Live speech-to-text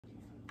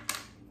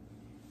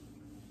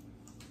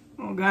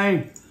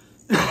Okay.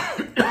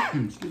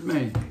 Excuse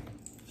me.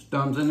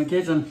 Stumps in the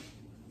kitchen.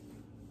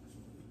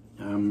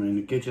 I'm in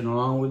the kitchen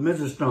along with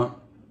Mrs.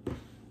 Stump.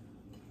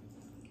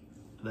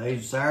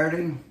 Today's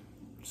Saturday.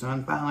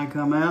 Sun finally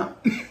come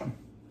out.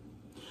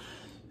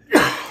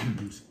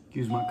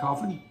 Excuse my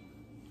coughing.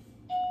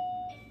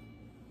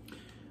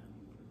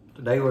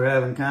 Today we're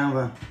having kind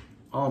of a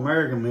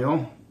all-American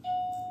meal.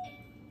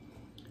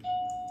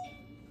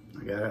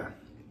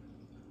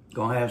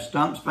 Gonna have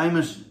Stumps'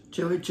 famous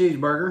chili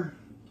cheeseburger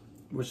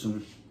with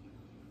some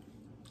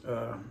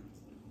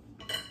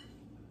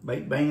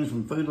baked beans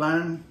from Food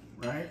Line,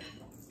 right?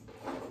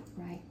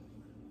 Right.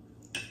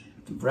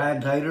 Some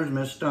fried taters.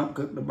 Miss Stump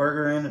cooked the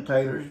burger and the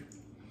taters.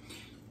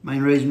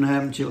 Main reason I'm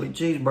having chili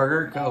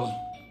cheeseburger because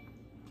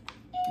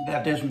I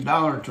got this from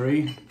Dollar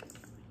Tree.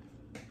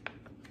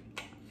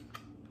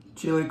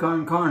 Chili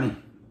con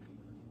carne.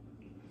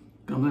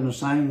 Comes in the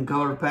same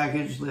color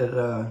package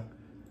that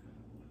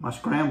my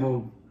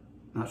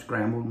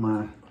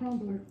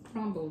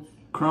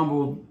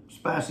crumbled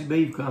spicy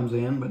beef comes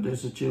in, but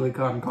this is chili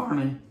con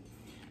carne.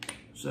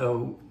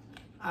 So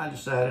I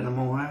decided I'm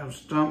gonna have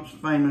Stump's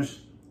famous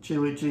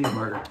chili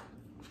cheeseburger.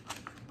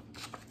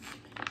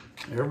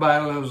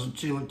 Everybody loves a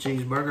chili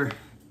cheeseburger.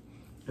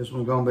 This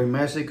one's gonna be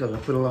messy because I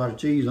put a lot of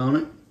cheese on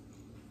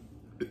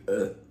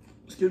it.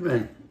 Excuse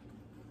me.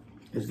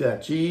 It's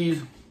got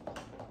cheese,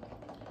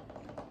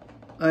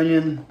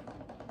 onion,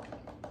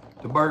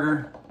 the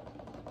burger,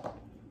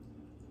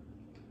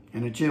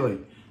 and the chili.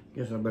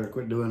 Guess I better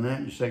quit doing that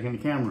and just second the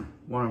camera.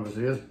 One of us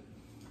is.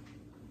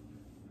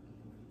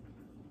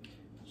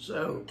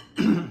 So,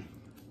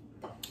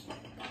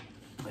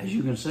 as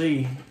you can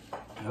see,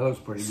 that looks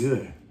pretty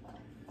good.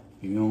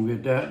 You don't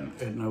get that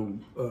at no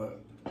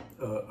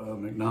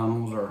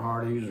McDonald's or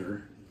Hardee's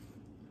or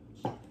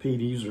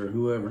Petey's or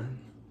whoever.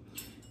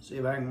 See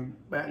if I can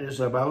back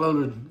this up. I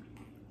loaded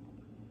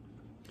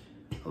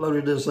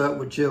this up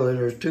with chili.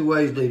 There's two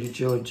ways to eat a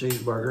chili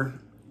cheeseburger.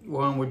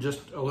 One with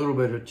just a little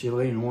bit of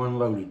chili and one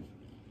loaded.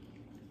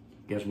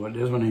 Guess what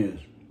this one is?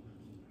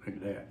 Look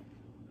at that.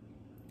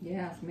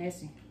 Yeah, it's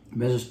messy.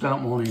 Mrs.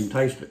 Stump won't even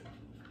taste it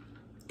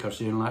because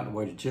she didn't like the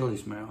way the chili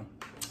smelled.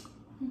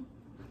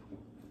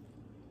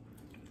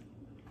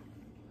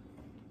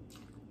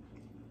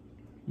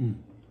 Mm.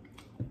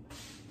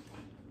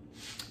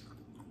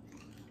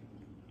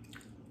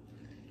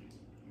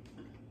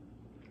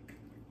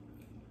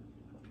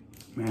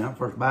 Man, that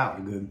first bite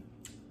was good.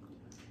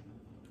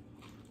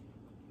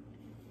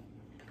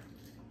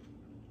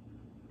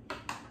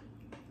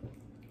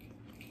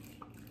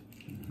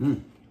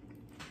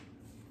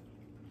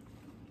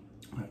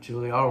 That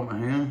chili all over my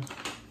hand.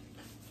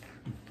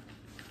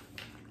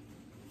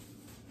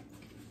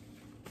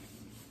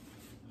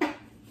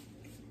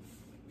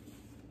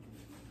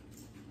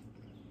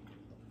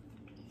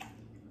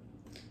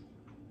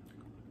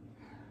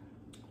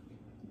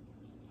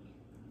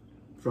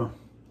 From?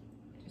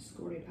 Just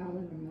scored it all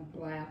over my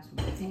blouse,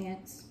 my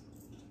pants.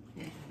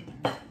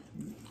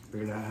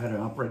 Figured out how to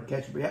operate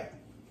ketchup yet.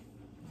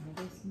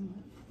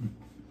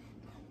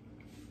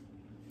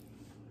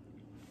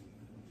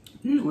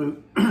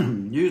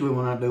 Usually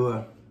when I do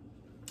a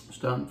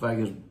Stump's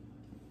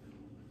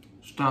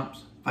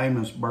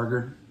famous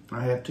burger,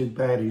 I have two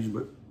patties,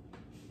 but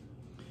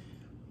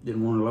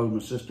didn't want to load my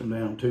system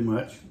down too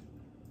much.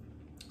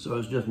 So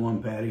it's just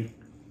one patty.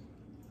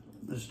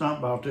 The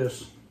Stump bought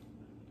this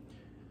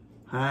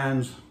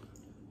Heinz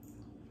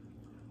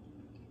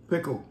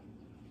pickle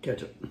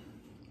ketchup.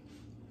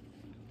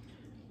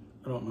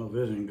 I don't know if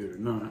it's any good or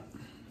not.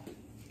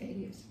 It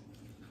is.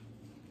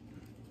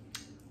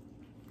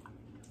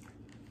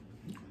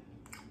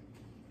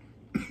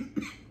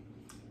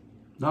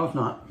 No, it's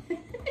not.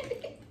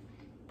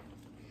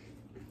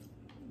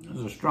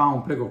 There's a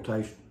strong pickle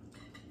taste.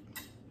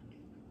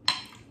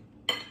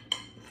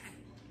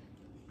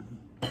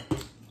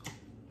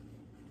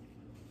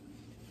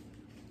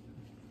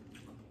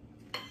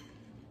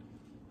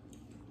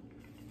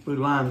 Food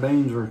Line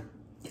beans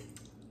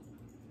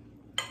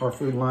are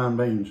Food Line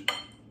beans.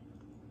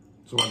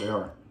 That's what they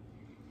are.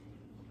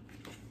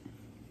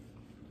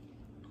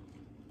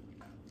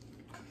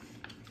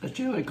 The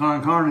chili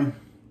con carne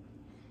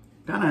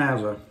kind of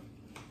has a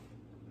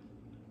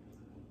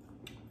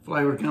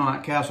flavor kind of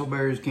like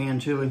Castleberry's canned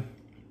chili.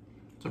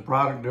 It's a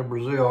product of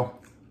Brazil.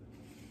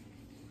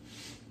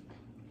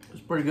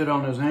 It's pretty good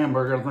on this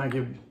hamburger.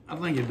 I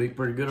think it'd be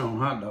pretty good on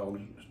hot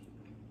dogs.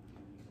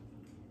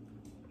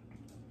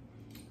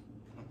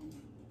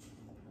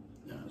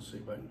 Let's see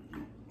if I can,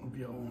 hope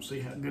y'all want to see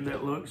how good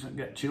that looks. I've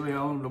got chili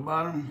all over the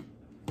bottom.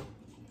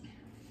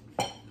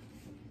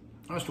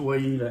 That's the way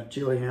you eat a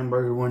chili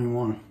hamburger when you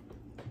want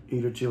to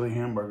eat a chili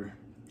hamburger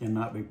and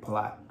not be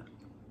polite.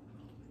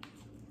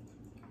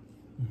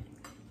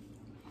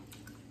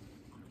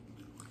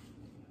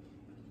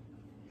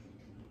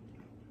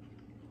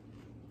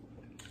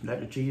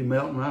 Got the cheese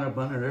melting right up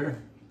under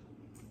there.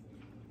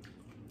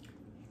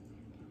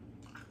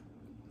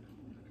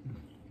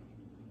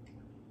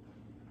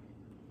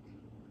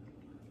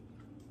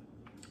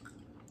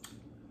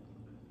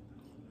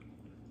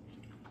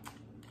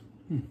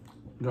 Does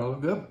that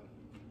look good?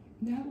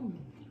 No.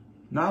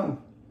 No.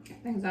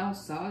 That thing's all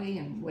soggy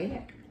and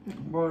wet.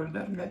 Boy, it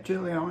doesn't got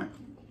chili on it.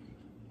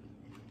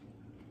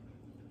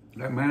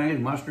 That mayonnaise,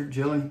 mustard,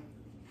 chili,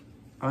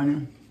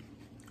 onion,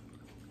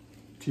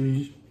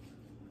 cheese.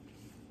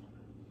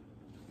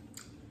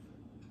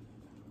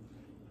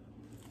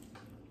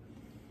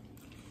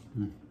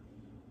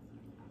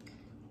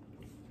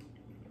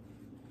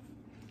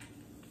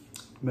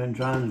 Been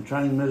trying to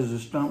train Mrs.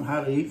 Stump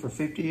how to eat for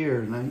 50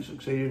 years and ain't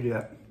succeeded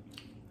yet.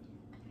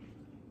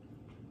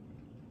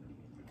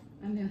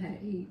 I know how to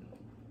eat.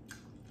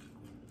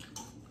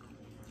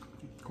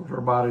 Of course, her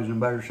body's in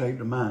better shape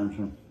than mine,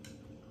 so.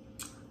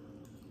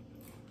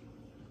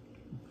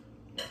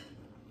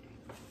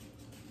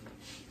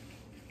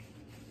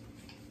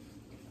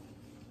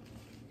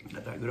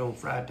 Got that good old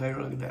fried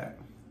tater, look at that.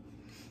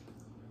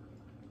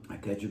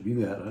 That ketchup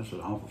you got, that's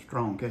an awful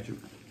strong ketchup.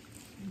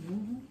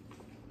 Mm-hmm.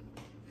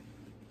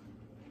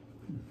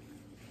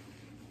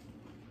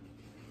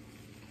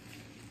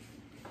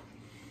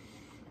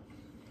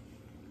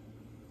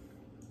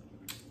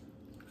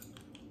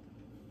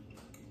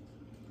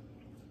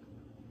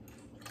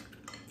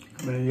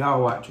 How many of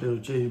y'all watch Little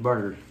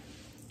Cheeseburgers?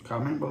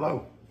 Comment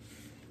below.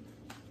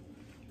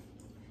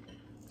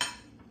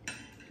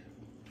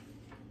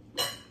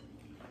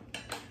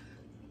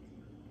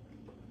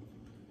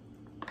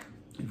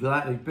 If you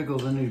like these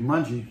pickles in these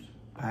munchies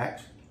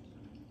packs,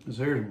 this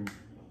here's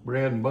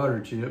bread and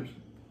butter chips.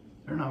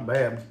 They're not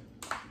bad.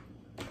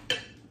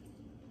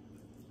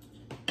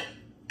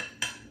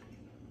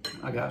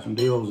 I got some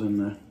deals in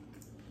the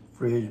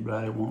fridge, but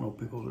I didn't want no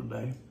pickles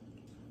today.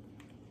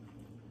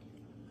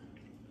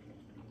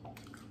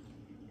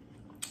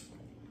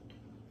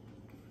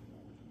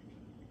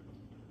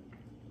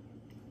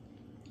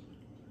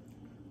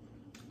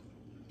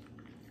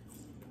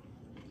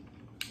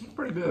 It's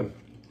pretty good,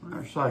 I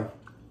have to say.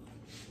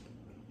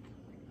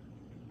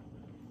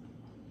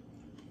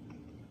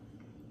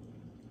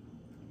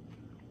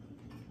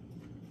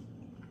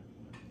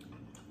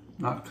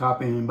 Not to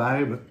copy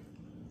anybody, but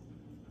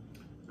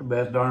the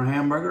best darn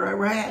hamburger I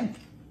ever had.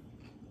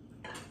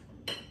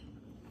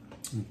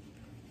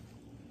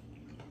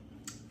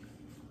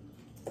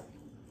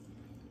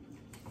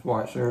 That's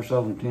why Sarah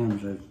Southern Tim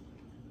said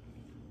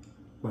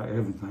about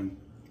everything.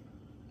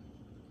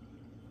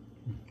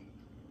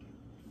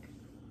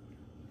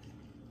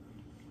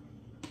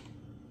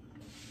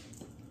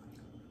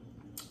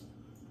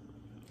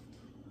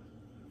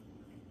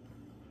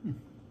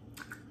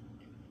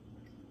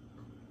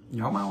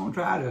 Y'all might want to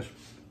try this.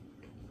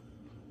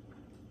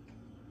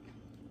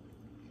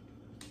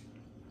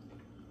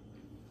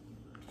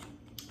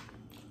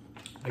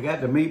 I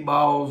got the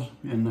meatballs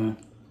and the,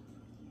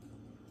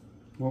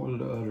 what was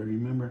the other, you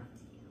remember?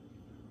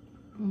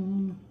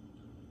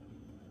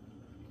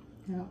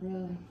 Not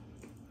really.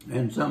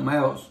 And something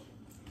else.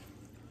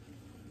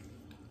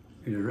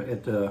 Either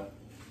at the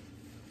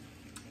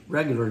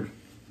regular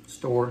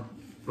store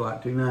for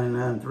like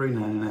 $2.99 and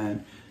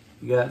 $3.99.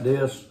 You got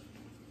this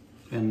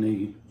and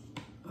the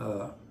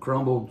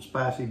crumbled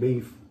spicy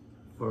beef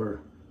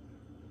for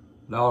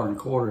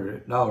 $1.25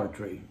 at Dollar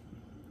Tree.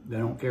 They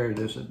don't carry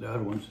this at the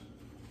other ones.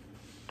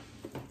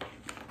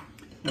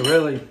 Now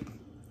really,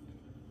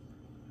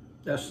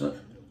 that's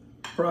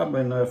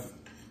probably enough,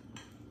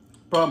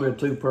 probably a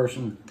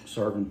 2-person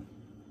serving,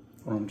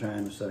 what I'm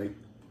trying to say.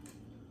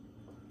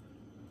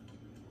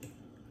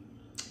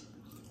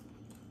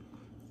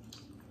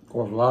 Of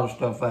course, a lot of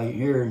stuff I eat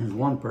here is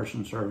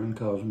 1-person serving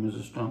because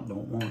Mrs. Stump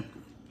don't want it.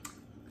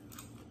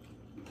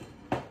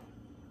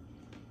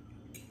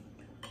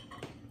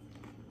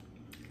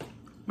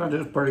 But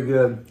it's pretty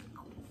good.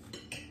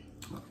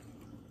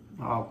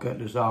 I'll cut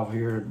this off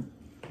here.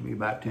 It'll be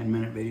about a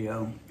 10-minute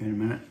video in a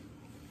minute.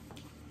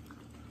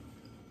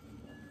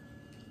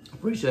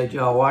 Appreciate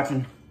y'all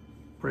watching.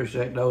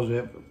 Appreciate those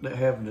that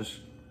have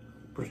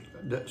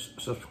that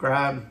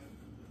subscribed.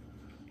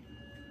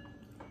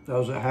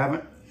 Those that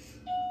haven't,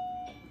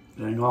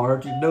 it ain't gonna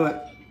hurt you to do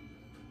it.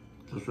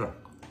 Just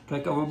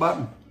click over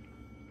button.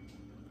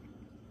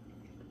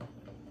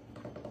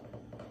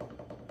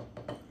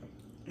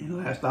 Any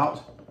last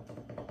thoughts?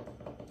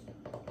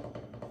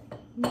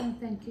 No,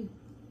 thank you.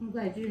 I'm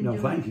glad you're enjoying.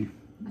 No, thank you.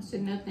 I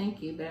said no,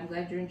 thank you, but I'm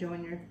glad you're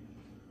enjoying your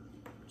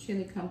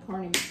chili con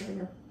carne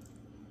flavor.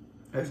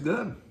 That's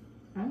good.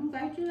 I'm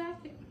glad you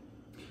like it.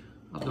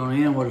 I was gonna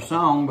end with a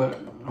song, but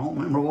I don't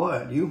remember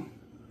what. You?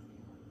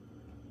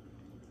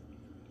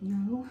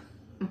 No.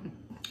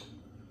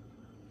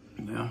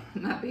 Yeah.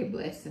 Might be a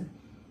blessing.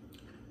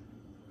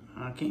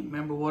 I can't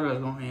remember what I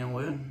was gonna end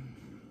with.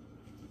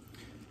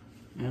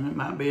 And it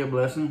might be a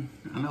blessing.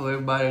 I know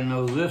everybody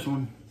knows this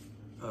one.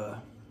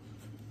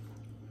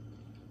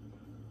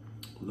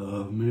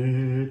 Love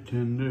me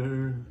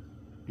tender.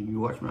 And you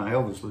watch my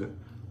Elvis lip.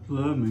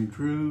 Love me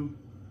true.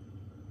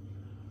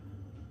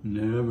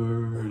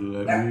 Never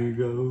let me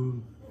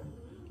go.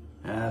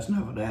 That's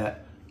enough of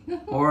that.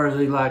 Or as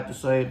he liked to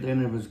say at the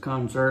end of his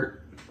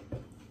concert,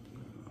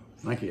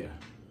 thank you.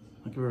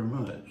 Thank you very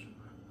much.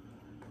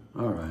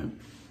 All right.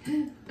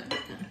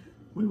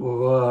 We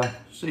will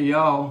see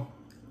y'all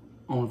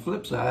on the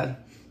flip side.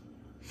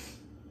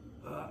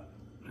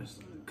 Let's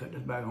cut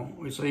this back on.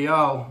 We see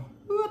y'all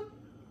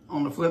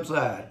on the flip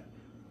side.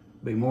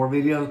 Be more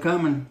videos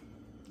coming.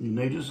 You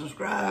need to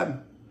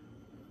subscribe.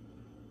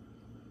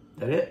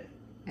 That it?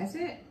 That's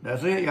it.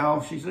 That's it,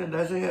 y'all. She said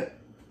that's it.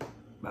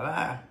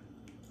 Bye-bye.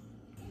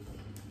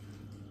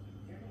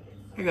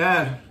 Hey,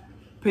 guys.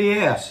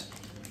 P.S.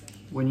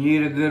 When you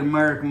eat a good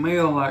American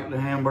meal like the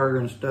hamburger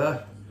and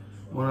stuff,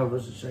 one of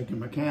us is shaking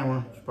my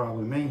camera. It's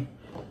probably me.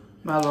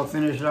 Might as well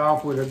finish it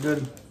off with a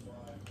good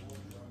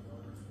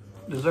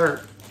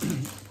dessert.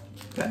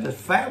 Got this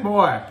fat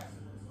boy.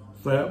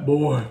 Fat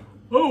boy.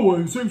 I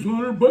weigh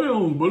 600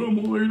 pounds, but I'm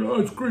gonna eat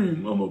ice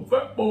cream. I'm a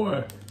fat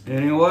boy.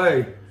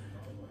 Anyway,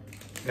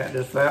 got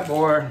this fat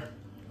boy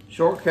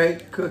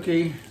shortcake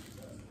cookie,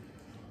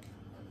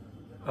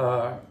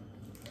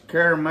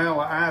 caramel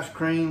ice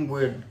cream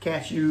with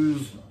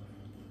cashews,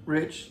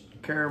 rich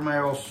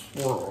caramel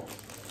swirl.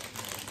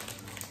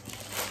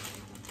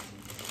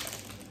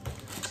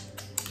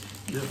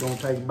 Just gonna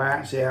take a bite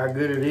and see how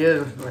good it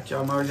is. Let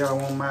y'all know y'all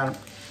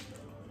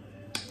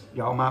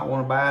might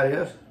want to buy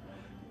this.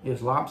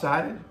 It's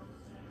lopsided.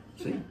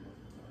 See,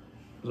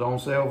 it's on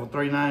sale for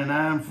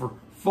 $3.99 for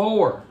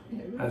 4.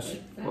 That's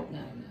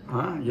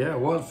yeah, it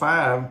was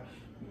 5,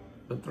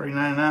 but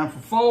 $3.99 for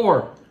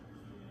 4.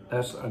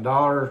 That's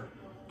 $1,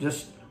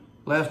 just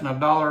less than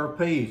 $1 a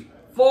piece.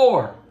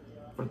 4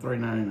 for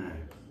 $3.99.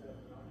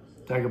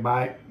 Take a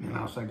bite, and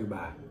I'll say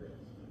goodbye.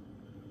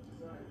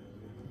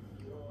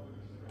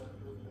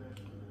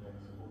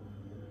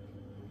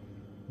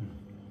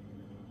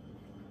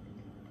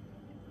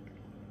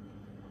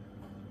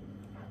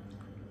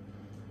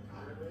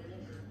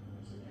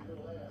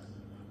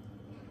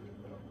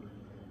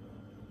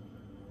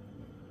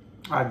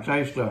 I can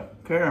taste the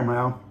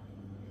caramel.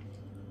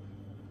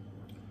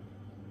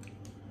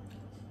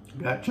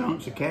 Got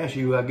chunks of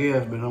cashew, I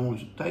guess, but it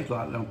don't taste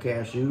like no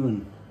cashew,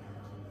 and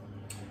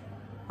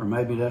or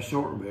maybe that's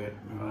shortbread.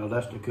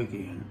 That's the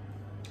cookie in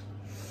it.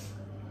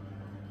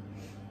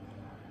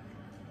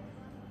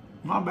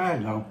 Not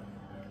bad though.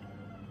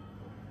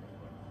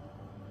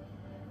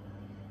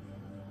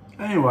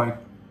 Anyway,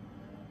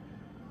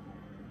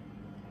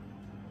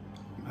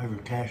 maybe a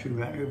cashew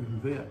right here can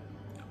fit.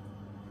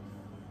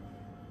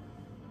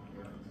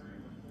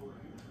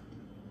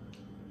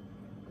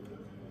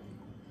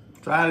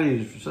 Try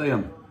these to see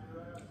them.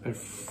 It's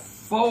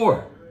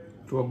 4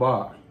 to a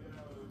box.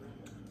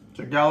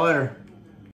 Check y'all later.